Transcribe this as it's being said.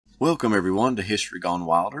Welcome everyone to History Gone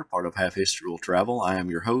Wilder, part of Half History Will Travel. I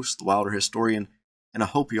am your host, the Wilder Historian, and I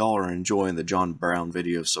hope you all are enjoying the John Brown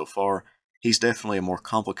videos so far. He's definitely a more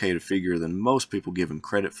complicated figure than most people give him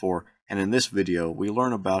credit for, and in this video we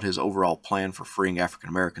learn about his overall plan for freeing African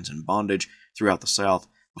Americans in bondage throughout the South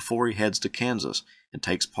before he heads to Kansas and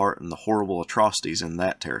takes part in the horrible atrocities in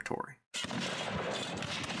that territory.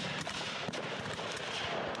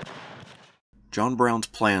 John Brown's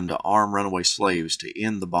plan to arm runaway slaves to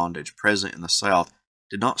end the bondage present in the South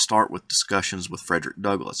did not start with discussions with Frederick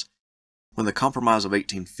Douglass. When the Compromise of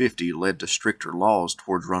 1850 led to stricter laws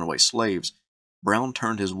towards runaway slaves, Brown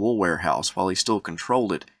turned his wool warehouse, while he still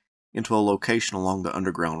controlled it, into a location along the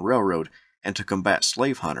Underground Railroad, and to combat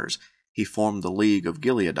slave hunters, he formed the League of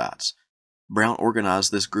Gileadites. Brown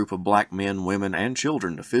organized this group of black men, women, and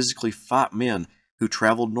children to physically fight men who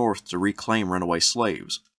traveled north to reclaim runaway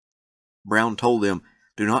slaves. Brown told them,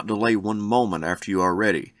 "Do not delay one moment after you are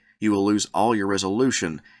ready. You will lose all your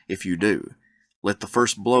resolution if you do. Let the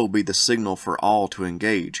first blow be the signal for all to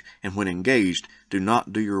engage, and when engaged, do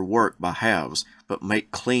not do your work by halves, but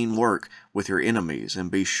make clean work with your enemies,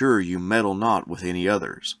 and be sure you meddle not with any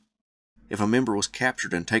others." If a member was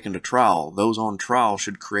captured and taken to trial, those on trial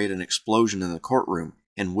should create an explosion in the courtroom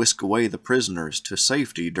and whisk away the prisoners to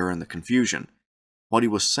safety during the confusion. What he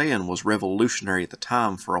was saying was revolutionary at the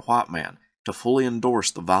time for a white man to fully endorse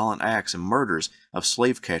the violent acts and murders of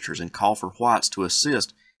slave catchers and call for whites to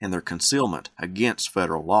assist in their concealment against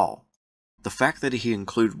federal law. The fact that he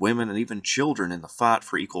included women and even children in the fight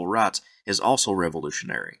for equal rights is also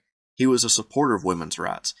revolutionary. He was a supporter of women's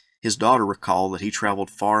rights. His daughter recalled that he traveled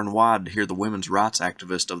far and wide to hear the women's rights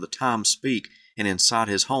activists of the time speak, and inside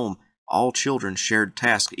his home, all children shared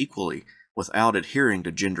tasks equally without adhering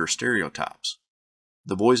to gender stereotypes.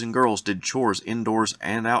 The boys and girls did chores indoors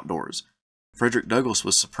and outdoors. Frederick Douglass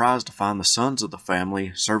was surprised to find the sons of the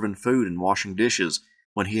family serving food and washing dishes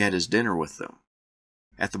when he had his dinner with them.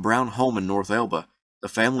 At the Brown home in North Elba, the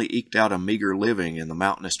family eked out a meager living in the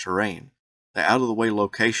mountainous terrain. The out-of-the-way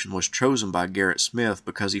location was chosen by Gerrit Smith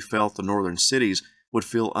because he felt the northern cities would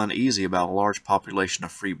feel uneasy about a large population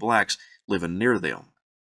of free blacks living near them.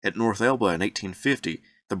 At North Elba in 1850,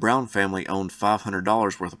 the Brown family owned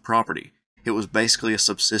 $500 worth of property. It was basically a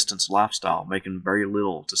subsistence lifestyle, making very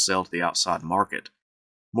little to sell to the outside market.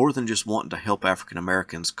 More than just wanting to help African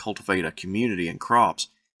Americans cultivate a community and crops,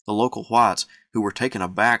 the local whites, who were taken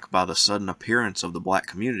aback by the sudden appearance of the black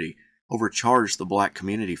community, overcharged the black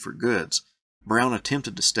community for goods. Brown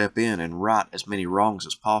attempted to step in and right as many wrongs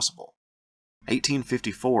as possible.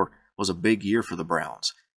 1854 was a big year for the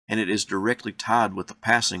Browns, and it is directly tied with the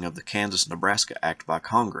passing of the Kansas-Nebraska Act by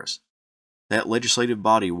Congress. That legislative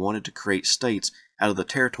body wanted to create states out of the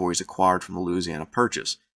territories acquired from the Louisiana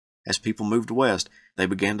Purchase. As people moved west, they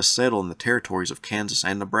began to settle in the territories of Kansas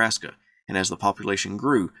and Nebraska, and as the population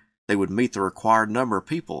grew, they would meet the required number of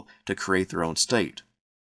people to create their own state.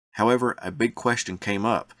 However, a big question came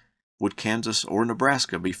up. Would Kansas or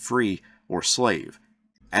Nebraska be free or slave?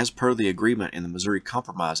 As per the agreement in the Missouri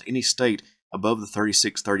Compromise, any state above the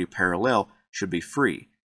 3630 parallel should be free.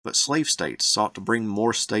 But slave states sought to bring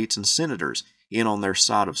more states and senators in on their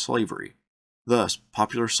side of slavery. Thus,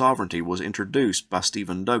 popular sovereignty was introduced by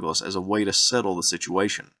Stephen Douglas as a way to settle the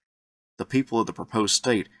situation. The people of the proposed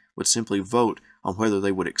state would simply vote on whether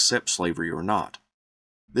they would accept slavery or not.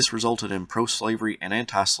 This resulted in pro-slavery and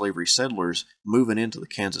anti-slavery settlers moving into the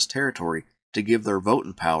Kansas territory to give their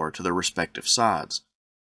voting power to their respective sides.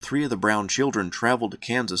 3 of the Brown children traveled to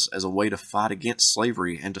Kansas as a way to fight against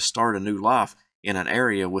slavery and to start a new life in an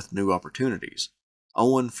area with new opportunities.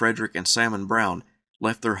 Owen, Frederick, and Salmon Brown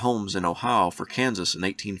left their homes in Ohio for Kansas in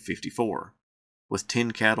 1854. With 10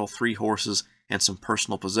 cattle, 3 horses, and some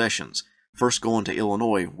personal possessions, first going to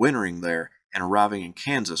Illinois, wintering there, and arriving in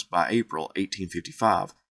Kansas by April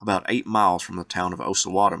 1855, about 8 miles from the town of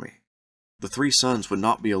Osawatomie. The 3 sons would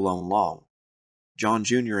not be alone long. John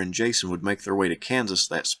Jr. and Jason would make their way to Kansas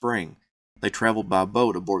that spring. They traveled by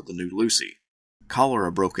boat aboard the New Lucy.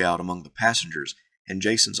 Cholera broke out among the passengers, and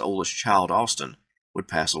Jason's oldest child, Austin, would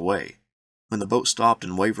pass away. When the boat stopped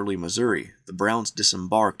in Waverly, Missouri, the Browns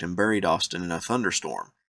disembarked and buried Austin in a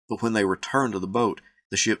thunderstorm, but when they returned to the boat,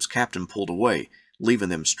 the ship's captain pulled away, leaving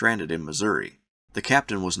them stranded in Missouri. The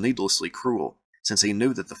captain was needlessly cruel, since he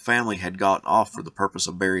knew that the family had gotten off for the purpose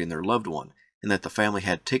of burying their loved one, and that the family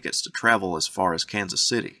had tickets to travel as far as Kansas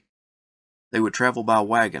City. They would travel by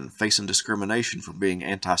wagon, facing discrimination for being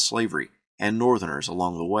anti-slavery, and Northerners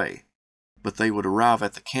along the way, but they would arrive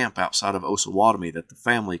at the camp outside of Osawatomie that the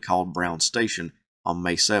family called Brown Station on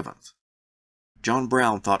May 7th. John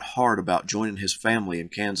Brown thought hard about joining his family in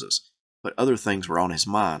Kansas, but other things were on his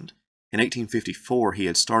mind. In 1854, he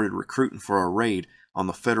had started recruiting for a raid on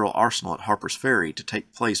the federal arsenal at Harper's Ferry to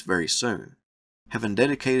take place very soon. Having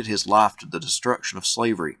dedicated his life to the destruction of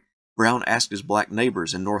slavery, Brown asked his black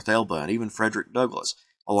neighbors in North Elba and even Frederick Douglass,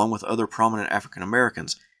 along with other prominent African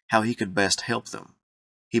Americans, how he could best help them.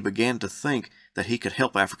 He began to think that he could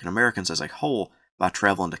help African Americans as a whole by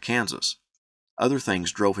traveling to Kansas. Other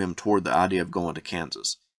things drove him toward the idea of going to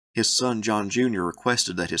Kansas. His son John Jr.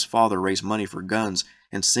 requested that his father raise money for guns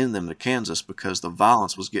and send them to Kansas because the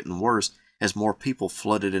violence was getting worse as more people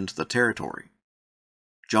flooded into the territory.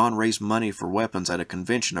 John raised money for weapons at a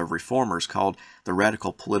convention of reformers called the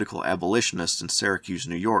Radical Political Abolitionists in Syracuse,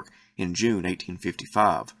 New York, in June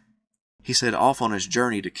 1855. He set off on his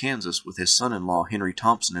journey to Kansas with his son-in-law Henry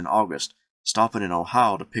Thompson in August, stopping in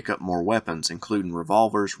Ohio to pick up more weapons, including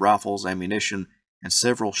revolvers, rifles, ammunition, and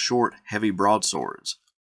several short, heavy broadswords.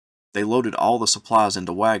 They loaded all the supplies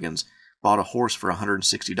into wagons, bought a horse for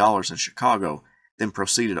 $160 in Chicago, then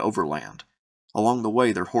proceeded overland. Along the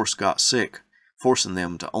way, their horse got sick, forcing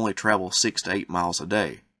them to only travel 6 to 8 miles a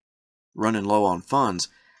day. Running low on funds,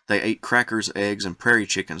 they ate crackers, eggs, and prairie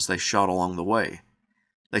chickens they shot along the way.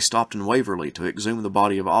 They stopped in Waverly to exhume the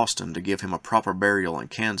body of Austin to give him a proper burial in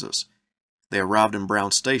Kansas. They arrived in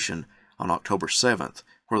Brown Station on October 7th,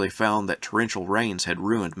 where they found that torrential rains had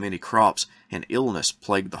ruined many crops and illness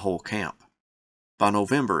plagued the whole camp. By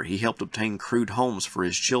November, he helped obtain crude homes for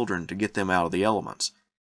his children to get them out of the elements.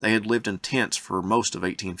 They had lived in tents for most of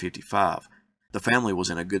 1855. The family was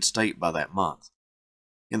in a good state by that month.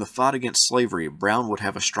 In the fight against slavery, Brown would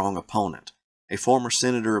have a strong opponent. A former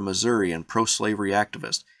senator of Missouri and pro-slavery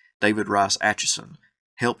activist, David Rice Atchison,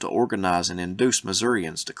 helped to organize and induce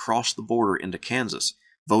Missourians to cross the border into Kansas,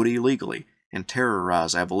 vote illegally, and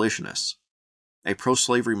terrorize abolitionists. A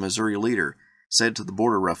pro-slavery Missouri leader said to the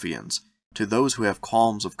border ruffians, "To those who have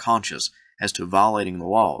qualms of conscience as to violating the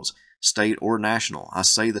laws, state or national, I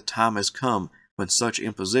say the time has come when such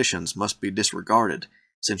impositions must be disregarded,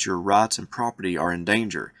 since your rights and property are in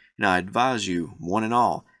danger, and I advise you, one and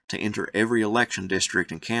all, to enter every election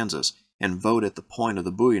district in Kansas and vote at the point of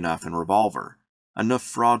the bowie knife and revolver." Enough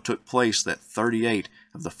fraud took place that 38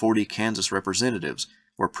 of the 40 Kansas representatives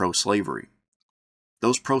were pro-slavery.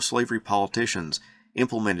 Those pro-slavery politicians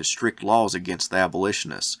implemented strict laws against the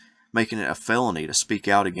abolitionists, making it a felony to speak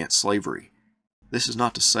out against slavery. This is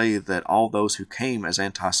not to say that all those who came as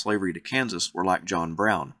anti-slavery to Kansas were like John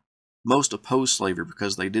Brown. Most opposed slavery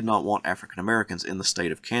because they did not want African Americans in the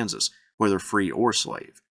state of Kansas, whether free or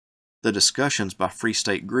slave. The discussions by free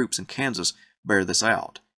state groups in Kansas bear this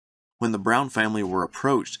out. When the Brown family were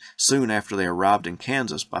approached soon after they arrived in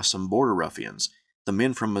Kansas by some border ruffians, the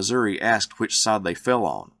men from Missouri asked which side they fell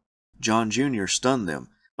on. John Jr. stunned them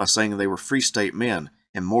by saying they were free state men,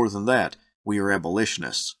 and more than that, we are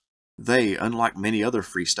abolitionists. They, unlike many other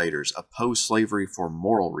free staters, opposed slavery for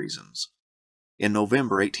moral reasons. In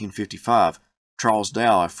November 1855, Charles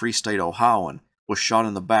Dow, a Free State Ohioan, was shot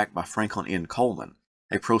in the back by Franklin N. Coleman,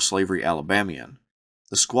 a pro-slavery Alabamian.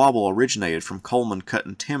 The squabble originated from Coleman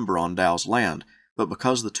cutting timber on Dow's land, but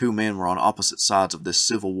because the two men were on opposite sides of this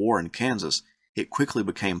civil war in Kansas, it quickly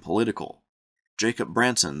became political. Jacob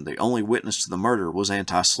Branson, the only witness to the murder, was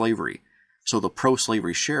anti-slavery, so the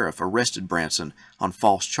pro-slavery sheriff arrested Branson on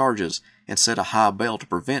false charges and set a high bail to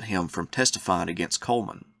prevent him from testifying against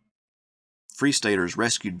Coleman. Free Staters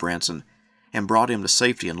rescued Branson and brought him to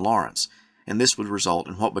safety in Lawrence, and this would result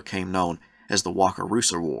in what became known as the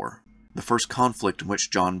Wakarusa War, the first conflict in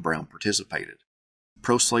which John Brown participated.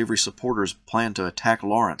 Pro-slavery supporters planned to attack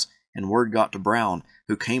Lawrence, and word got to Brown,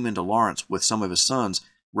 who came into Lawrence with some of his sons,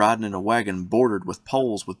 riding in a wagon bordered with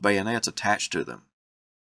poles with bayonets attached to them.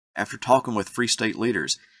 After talking with Free State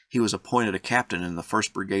leaders, he was appointed a captain in the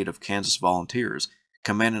 1st Brigade of Kansas Volunteers,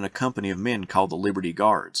 commanding a company of men called the Liberty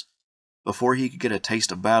Guards. Before he could get a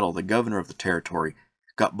taste of battle, the governor of the territory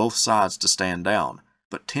got both sides to stand down,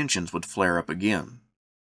 but tensions would flare up again.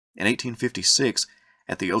 In 1856,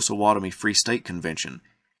 at the Osawatomie Free State Convention,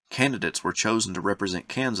 candidates were chosen to represent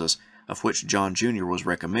Kansas, of which John Jr. was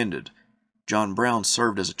recommended. John Brown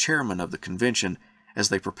served as a chairman of the convention as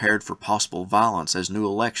they prepared for possible violence as new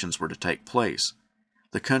elections were to take place.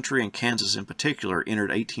 The country, and Kansas in particular, entered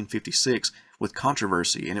 1856 with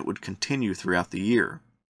controversy, and it would continue throughout the year.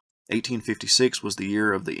 1856 was the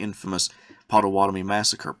year of the infamous Pottawatomie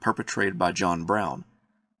Massacre perpetrated by John Brown.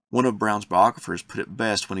 One of Brown's biographers put it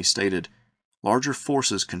best when he stated, "Larger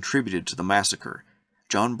forces contributed to the massacre.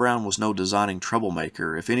 John Brown was no designing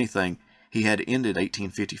troublemaker. If anything, he had ended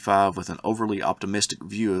 1855 with an overly optimistic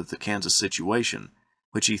view of the Kansas situation,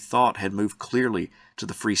 which he thought had moved clearly to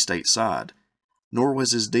the Free State side. Nor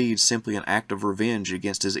was his deed simply an act of revenge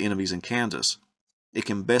against his enemies in Kansas. It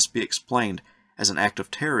can best be explained as an act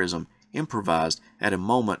of terrorism improvised at a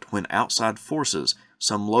moment when outside forces,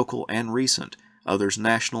 some local and recent, others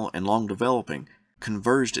national and long developing,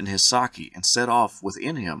 converged in his psyche and set off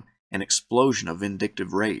within him an explosion of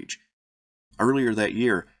vindictive rage. Earlier that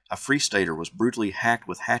year, a Free Stater was brutally hacked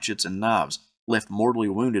with hatchets and knives, left mortally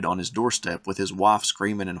wounded on his doorstep with his wife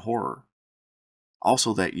screaming in horror.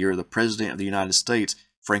 Also that year, the President of the United States,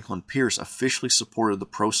 Franklin Pierce, officially supported the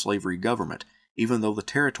pro-slavery government, even though the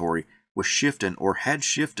territory was shifting or had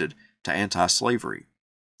shifted to anti-slavery.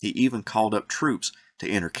 He even called up troops to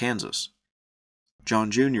enter Kansas.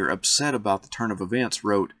 John Jr., upset about the turn of events,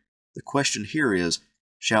 wrote, "The question here is,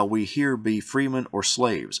 shall we here be freemen or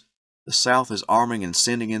slaves? The South is arming and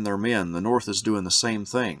sending in their men. The North is doing the same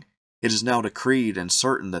thing. It is now decreed and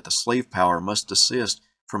certain that the slave power must desist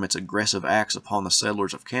from its aggressive acts upon the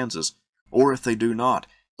settlers of Kansas, or if they do not,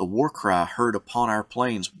 the war cry heard upon our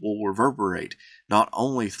plains will reverberate not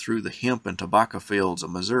only through the hemp and tobacco fields of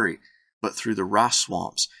Missouri, but through the rice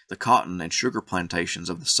swamps, the cotton and sugar plantations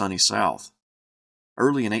of the sunny South."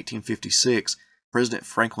 Early in 1856, President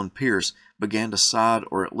Franklin Pierce began to side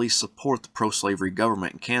or at least support the pro-slavery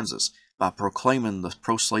government in Kansas by proclaiming the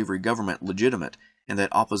pro-slavery government legitimate and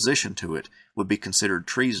that opposition to it would be considered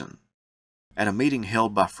treason. At a meeting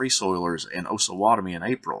held by Free Soilers in Osawatomie in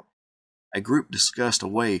April, a group discussed a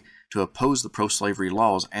way to oppose the pro-slavery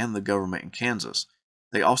laws and the government in Kansas.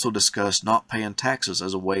 They also discussed not paying taxes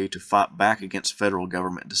as a way to fight back against federal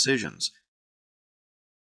government decisions.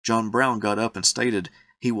 John Brown got up and stated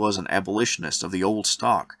he was an abolitionist of the old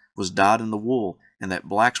stock, was dyed in the wool, and that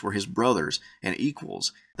blacks were his brothers and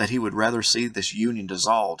equals, that he would rather see this union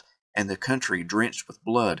dissolved and the country drenched with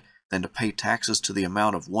blood than to pay taxes to the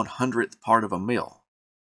amount of 1/100th part of a mill.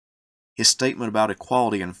 His statement about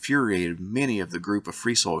equality infuriated many of the group of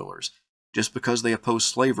Free Soilers. Just because they opposed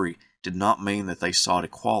slavery did not mean that they sought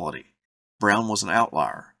equality. Brown was an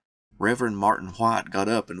outlier. Reverend Martin White got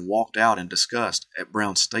up and walked out in disgust at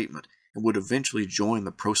Brown's statement and would eventually join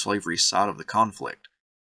the pro-slavery side of the conflict.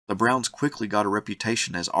 The Browns quickly got a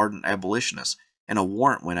reputation as ardent abolitionists, and a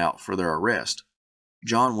warrant went out for their arrest.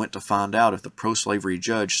 John went to find out if the pro-slavery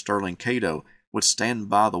judge Sterling Cato would stand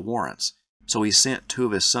by the warrants, so he sent 2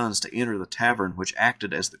 of his sons to enter the tavern which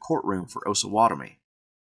acted as the courtroom for Osawatomie.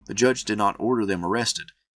 The judge did not order them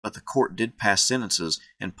arrested, but the court did pass sentences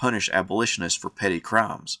and punish abolitionists for petty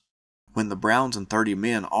crimes. When the Browns and 30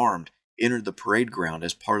 men armed entered the parade ground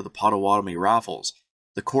as part of the Potawatomi Rifles,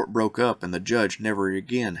 the court broke up and the judge never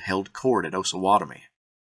again held court at Osawatomie.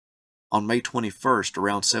 On May 21st,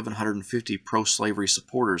 around 750 pro-slavery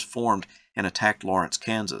supporters formed and attacked Lawrence,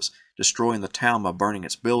 Kansas, destroying the town by burning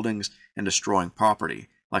its buildings and destroying property,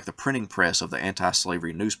 like the printing press of the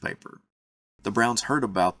anti-slavery newspaper. The Browns heard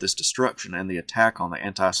about this destruction and the attack on the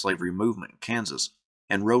anti-slavery movement in Kansas,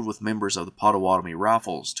 and rode with members of the Potawatomi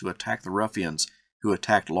Rifles to attack the ruffians who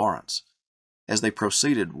attacked Lawrence. As they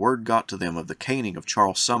proceeded, word got to them of the caning of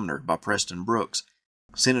Charles Sumner by Preston Brooks.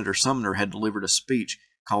 Senator Sumner had delivered a speech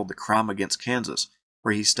called The Crime Against Kansas,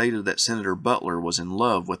 where he stated that Senator Butler was in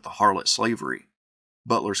love with the harlot slavery.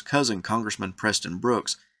 Butler's cousin, Congressman Preston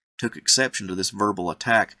Brooks, took exception to this verbal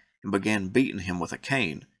attack and began beating him with a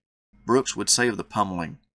cane. Brooks would say of the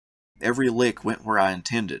pummeling, "Every lick went where I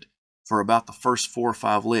intended. For about the first 4 or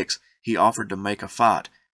 5 licks, he offered to make a fight,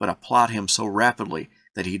 but I plied him so rapidly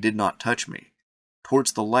that he did not touch me.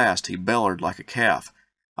 Towards the last, he bellowed like a calf.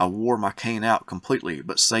 I wore my cane out completely,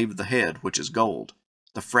 but saved the head, which is gold.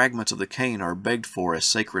 The fragments of the cane are begged for as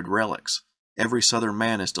sacred relics. Every Southern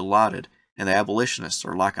man is delighted, and the abolitionists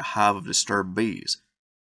are like a hive of disturbed bees.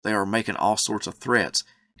 They are making all sorts of threats.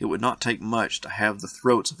 It would not take much to have the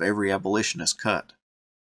throats of every abolitionist cut."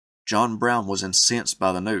 John Brown was incensed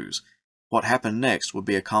by the news. What happened next would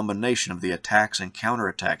be a combination of the attacks and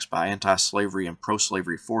counterattacks by anti-slavery and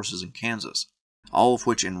pro-slavery forces in Kansas, all of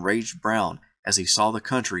which enraged Brown as he saw the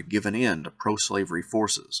country given in to pro-slavery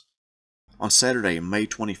forces. On Saturday, May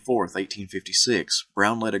 24, 1856,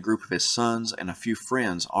 Brown led a group of his sons and a few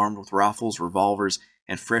friends armed with rifles, revolvers,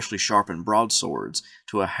 and freshly sharpened broadswords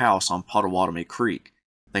to a house on Potawatomi Creek.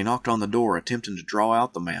 They knocked on the door, attempting to draw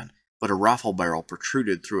out the man, but a rifle barrel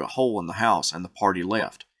protruded through a hole in the house and the party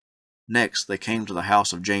left. Next, they came to the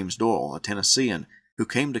house of James Doyle, a Tennessean who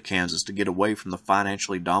came to Kansas to get away from the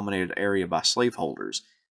financially dominated area by slaveholders,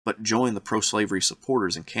 but joined the pro-slavery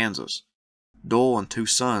supporters in Kansas. Doyle and 2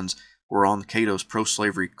 sons were on Cato's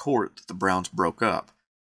pro-slavery court that the Browns broke up.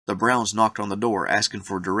 The Browns knocked on the door asking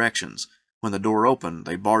for directions. When the door opened,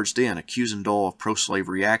 they barged in, accusing Doyle of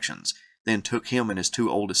pro-slavery actions, then took him and his 2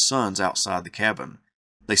 oldest sons outside the cabin.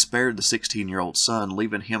 They spared the 16-year-old son,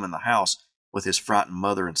 leaving him in the house with his frightened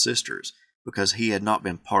mother and sisters. because he had not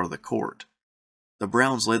been part of the court. The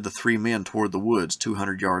Browns led the three men toward the woods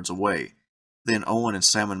 200 yards away. Then Owen and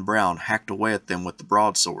Salmon Brown hacked away at them with the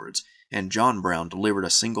broadswords, and John Brown delivered a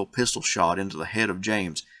single pistol shot into the head of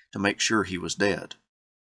James to make sure he was dead.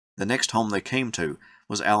 The next home they came to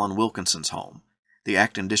was Allen Wilkinson's home, the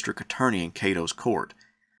acting district attorney in Cato's court.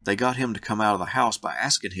 They got him to come out of the house by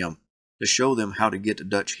asking him to show them how to get to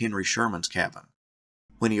Dutch Henry Sherman's cabin.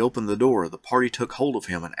 When he opened the door, the party took hold of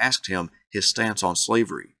him and asked him his stance on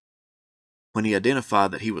slavery. When he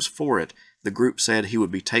identified that he was for it, the group said he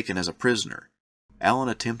would be taken as a prisoner. Allen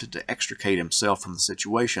attempted to extricate himself from the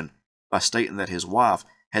situation by stating that his wife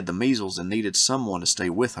had the measles and needed someone to stay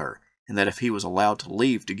with her, and that if he was allowed to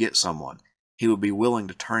leave to get someone, he would be willing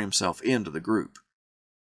to turn himself into the group.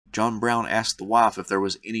 John Brown asked the wife if there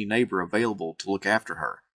was any neighbor available to look after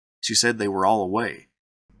her. She said they were all away.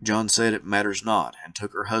 John said it matters not, and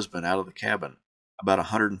took her husband out of the cabin, about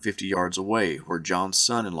 150 yards away, where John's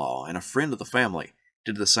son-in-law and a friend of the family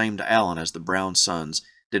did the same to Allen as the Brown sons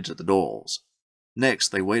did to the Doyles. Next,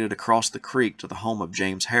 they waded across the creek to the home of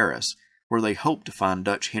James Harris, where they hoped to find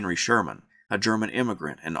Dutch Henry Sherman, a German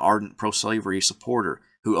immigrant and ardent pro-slavery supporter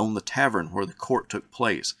who owned the tavern where the court took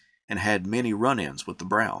place and had many run-ins with the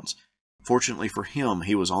Browns. Fortunately for him,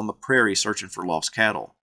 he was on the prairie searching for lost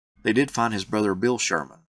cattle. They did find his brother Bill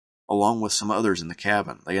Sherman, along with some others in the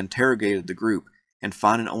cabin. They interrogated the group, and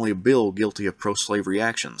finding only Bill guilty of pro-slavery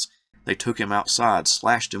actions, they took him outside,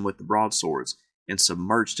 slashed him with the broadswords, and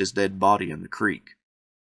submerged his dead body in the creek.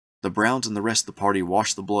 The Browns and the rest of the party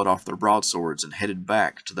washed the blood off their broadswords and headed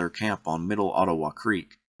back to their camp on Middle Ottawa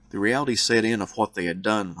Creek. The reality set in of what they had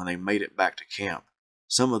done when they made it back to camp.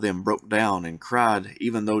 Some of them broke down and cried,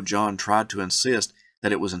 even though John tried to insist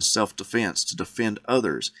that it was in self-defense to defend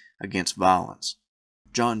others against violence.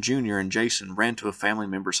 John Jr. and Jason ran to a family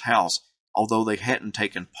member's house. Although they hadn't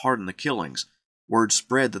taken part in the killings, word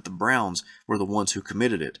spread that the Browns were the ones who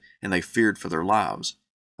committed it, and they feared for their lives.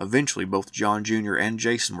 Eventually, both John Jr. and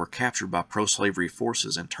Jason were captured by pro-slavery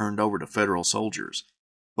forces and turned over to federal soldiers.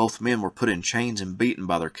 Both men were put in chains and beaten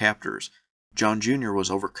by their captors. John Jr. was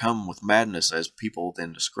overcome with madness, as people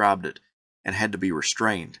then described it, and had to be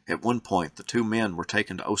restrained. At one point, the two men were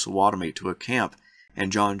taken to Osawatomie to a camp,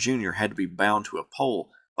 and John Jr. had to be bound to a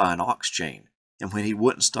pole by an ox chain. And when he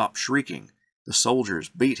wouldn't stop shrieking, the soldiers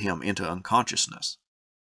beat him into unconsciousness.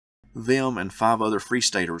 Them and 5 other Free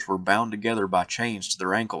Staters were bound together by chains to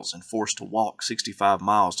their ankles and forced to walk 65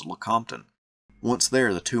 miles to Lecompton. Once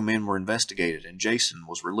there, the two men were investigated and Jason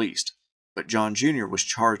was released, but John Jr. was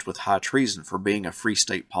charged with high treason for being a Free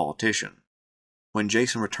State politician. When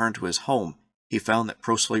Jason returned to his home, he found that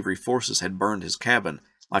pro-slavery forces had burned his cabin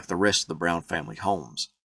like the rest of the Brown family homes.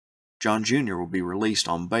 John Jr. will be released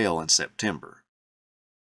on bail in September.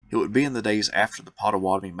 It would be in the days after the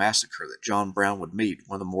Potawatomi massacre that John Brown would meet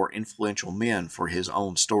one of the more influential men for his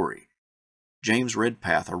own story. James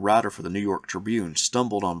Redpath, a writer for the New York Tribune,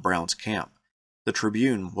 stumbled on Brown's camp. The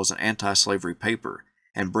Tribune was an anti-slavery paper,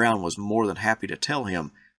 and Brown was more than happy to tell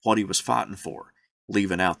him what he was fighting for,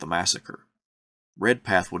 leaving out the massacre.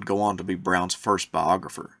 Redpath would go on to be Brown's first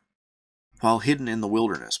biographer. While hidden in the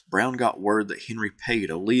wilderness, Brown got word that Henry Pate,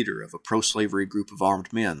 a leader of a pro-slavery group of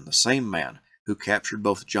armed men, the same man who captured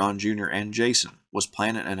both John Jr. and Jason, was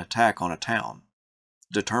planning an attack on a town.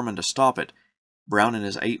 Determined to stop it, Brown and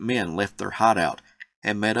his 8 men left their hideout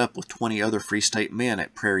and met up with 20 other Free State men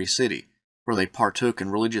at Prairie City, where they partook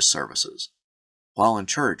in religious services. While in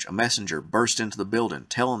church, a messenger burst into the building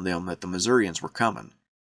telling them that the Missourians were coming.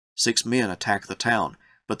 6 men attacked the town,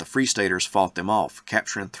 but the Free Staters fought them off,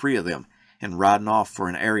 capturing 3 of them and riding off for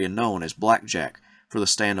an area known as Blackjack for the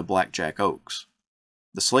stand of Blackjack Oaks.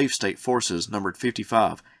 The slave state forces numbered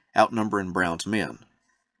 55, outnumbering Brown's men.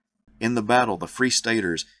 In the battle, the Free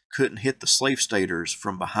Staters couldn't hit the slave staters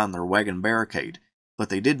from behind their wagon barricade, but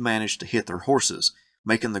they did manage to hit their horses,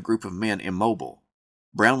 making the group of men immobile.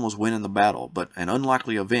 Brown was winning the battle, but an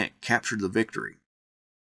unlikely event captured the victory.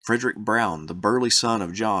 Frederick Brown, the burly son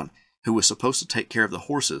of John, who was supposed to take care of the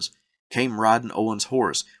horses, came riding Owen's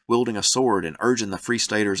horse, wielding a sword and urging the Free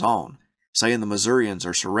Staters on, saying the Missourians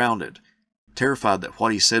are surrounded. Terrified that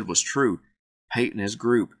what he said was true, Pate and his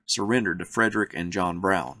group surrendered to Frederick and John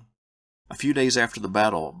Brown. A few days after the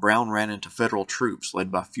battle, Brown ran into federal troops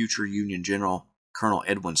led by future Union General Colonel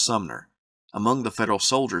Edwin Sumner. Among the federal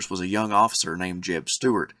soldiers was a young officer named Jeb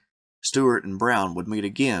Stuart. Stuart and Brown would meet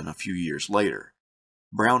again a few years later.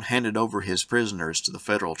 Brown handed over his prisoners to the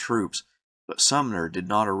federal troops, but Sumner did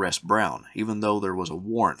not arrest Brown, even though there was a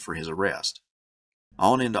warrant for his arrest.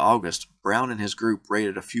 On into August, Brown and his group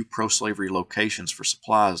raided a few pro-slavery locations for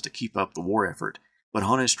supplies to keep up the war effort, but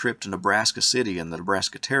on his trip to Nebraska City and the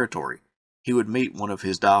Nebraska Territory, he would meet one of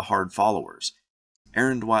his die-hard followers.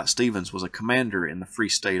 Aaron Dwight Stevens was a commander in the Free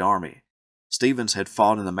State Army. Stevens had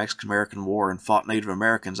fought in the Mexican-American War and fought Native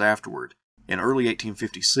Americans afterward. In early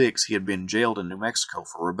 1856, he had been jailed in New Mexico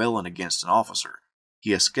for rebelling against an officer.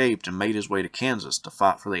 He escaped and made his way to Kansas to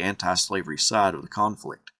fight for the anti-slavery side of the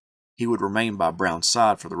conflict. He would remain by Brown's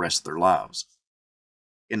side for the rest of their lives.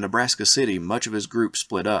 In Nebraska City, much of his group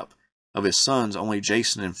split up. Of his sons, only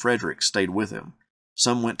Jason and Frederick stayed with him.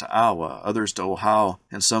 Some went to Iowa, others to Ohio,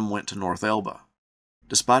 and some went to North Elba.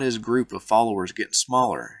 Despite his group of followers getting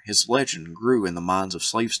smaller, his legend grew in the minds of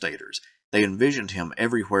slave staters. They envisioned him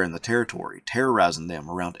everywhere in the territory, terrorizing them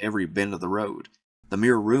around every bend of the road. The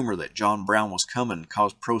mere rumor that John Brown was coming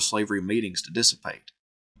caused pro-slavery meetings to dissipate.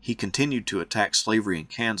 He continued to attack slavery in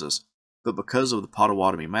Kansas, but because of the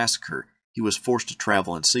Potawatomi Massacre, he was forced to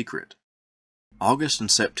travel in secret. August and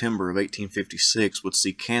September of 1856 would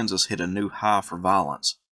see Kansas hit a new high for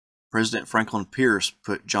violence. President Franklin Pierce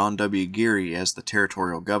put John W. Geary as the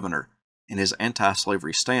territorial governor, and his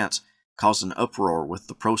anti-slavery stance caused an uproar with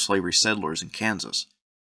the pro-slavery settlers in Kansas.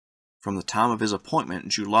 From the time of his appointment in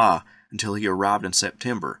July until he arrived in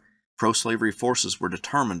September, pro-slavery forces were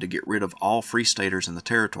determined to get rid of all Free Staters in the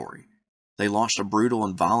territory. They launched a brutal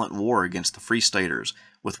and violent war against the Free Staters,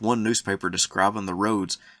 with one newspaper describing the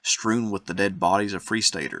roads strewn with the dead bodies of Free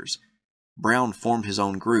Staters. Brown formed his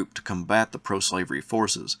own group to combat the pro-slavery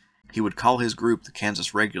forces. He would call his group the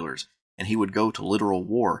Kansas Regulars, and he would go to literal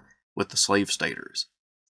war with the slave staters.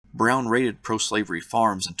 Brown raided pro-slavery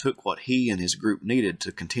farms and took what he and his group needed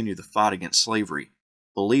to continue the fight against slavery,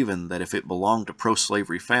 believing that if it belonged to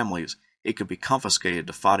pro-slavery families, it could be confiscated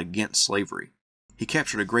to fight against slavery. He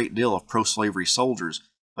captured a great deal of pro-slavery soldiers,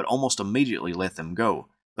 but almost immediately let them go,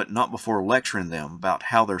 but not before lecturing them about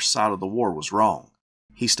how their side of the war was wrong.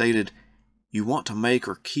 He stated, "You want to make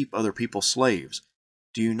or keep other people slaves.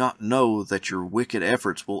 Do you not know that your wicked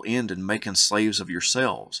efforts will end in making slaves of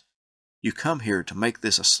yourselves? You come here to make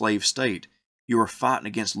this a slave state. You are fighting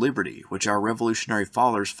against liberty, which our revolutionary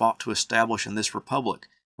fathers fought to establish in this republic,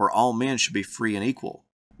 where all men should be free and equal,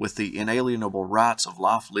 with the inalienable rights of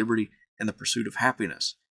life, liberty, and the pursuit of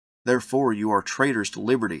happiness. Therefore you are traitors to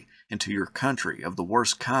liberty and to your country of the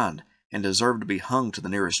worst kind, and deserve to be hung to the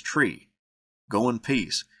nearest tree. Go in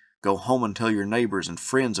peace. Go home and tell your neighbors and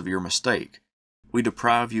friends of your mistake. We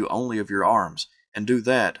deprive you only of your arms, and do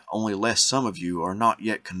that only lest some of you are not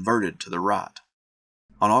yet converted to the right."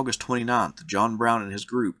 On August 29th, John Brown and his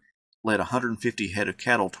group led 150 head of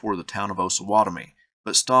cattle toward the town of Osawatomie,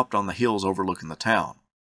 but stopped on the hills overlooking the town.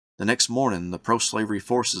 The next morning, the pro-slavery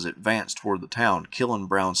forces advanced toward the town, killing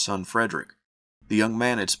Brown's son Frederick. The young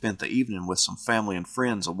man had spent the evening with some family and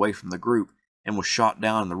friends away from the group and was shot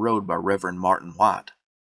down in the road by Reverend Martin White.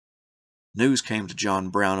 News came to John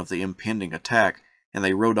Brown of the impending attack, and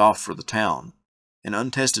they rode off for the town. An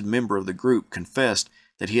untested member of the group confessed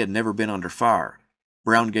that he had never been under fire.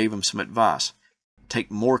 Brown gave him some advice: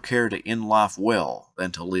 "Take more care to end life well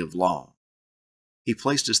than to live long." He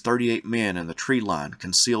placed his 38 men in the tree line,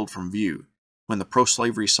 concealed from view. When the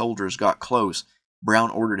pro-slavery soldiers got close,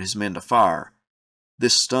 Brown ordered his men to fire.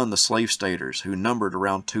 This stunned the slave staters, who numbered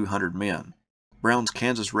around 200 men. Brown's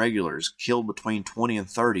Kansas regulars killed between 20 and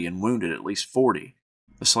 30 and wounded at least 40.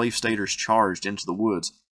 The slave staters charged into the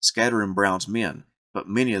woods, scattering Brown's men, but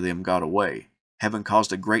many of them got away, having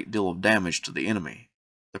caused a great deal of damage to the enemy.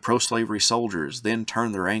 The pro-slavery soldiers then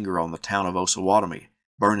turned their anger on the town of Osawatomie,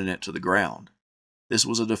 burning it to the ground. This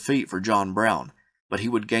was a defeat for John Brown, but he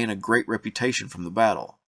would gain a great reputation from the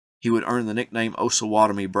battle. He would earn the nickname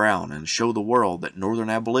Osawatomie Brown and show the world that Northern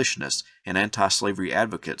abolitionists and anti-slavery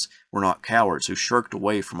advocates were not cowards who shirked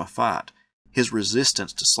away from a fight. His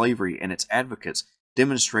resistance to slavery and its advocates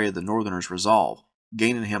demonstrated the Northerners' resolve,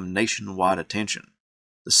 gaining him nationwide attention.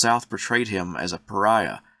 The South portrayed him as a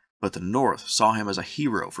pariah, but the North saw him as a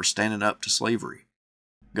hero for standing up to slavery.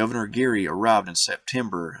 Governor Geary arrived in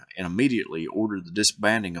September and immediately ordered the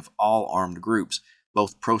disbanding of all armed groups,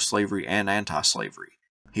 both pro-slavery and anti-slavery.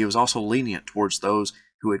 He was also lenient towards those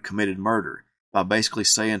who had committed murder, by basically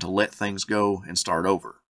saying to let things go and start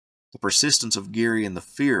over. The persistence of Geary and the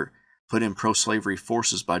fear put in pro-slavery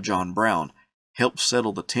forces by John Brown helped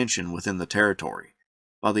settle the tension within the territory.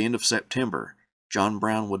 By the end of September, John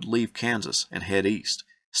Brown would leave Kansas and head east,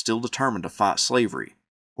 still determined to fight slavery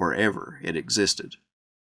wherever it existed.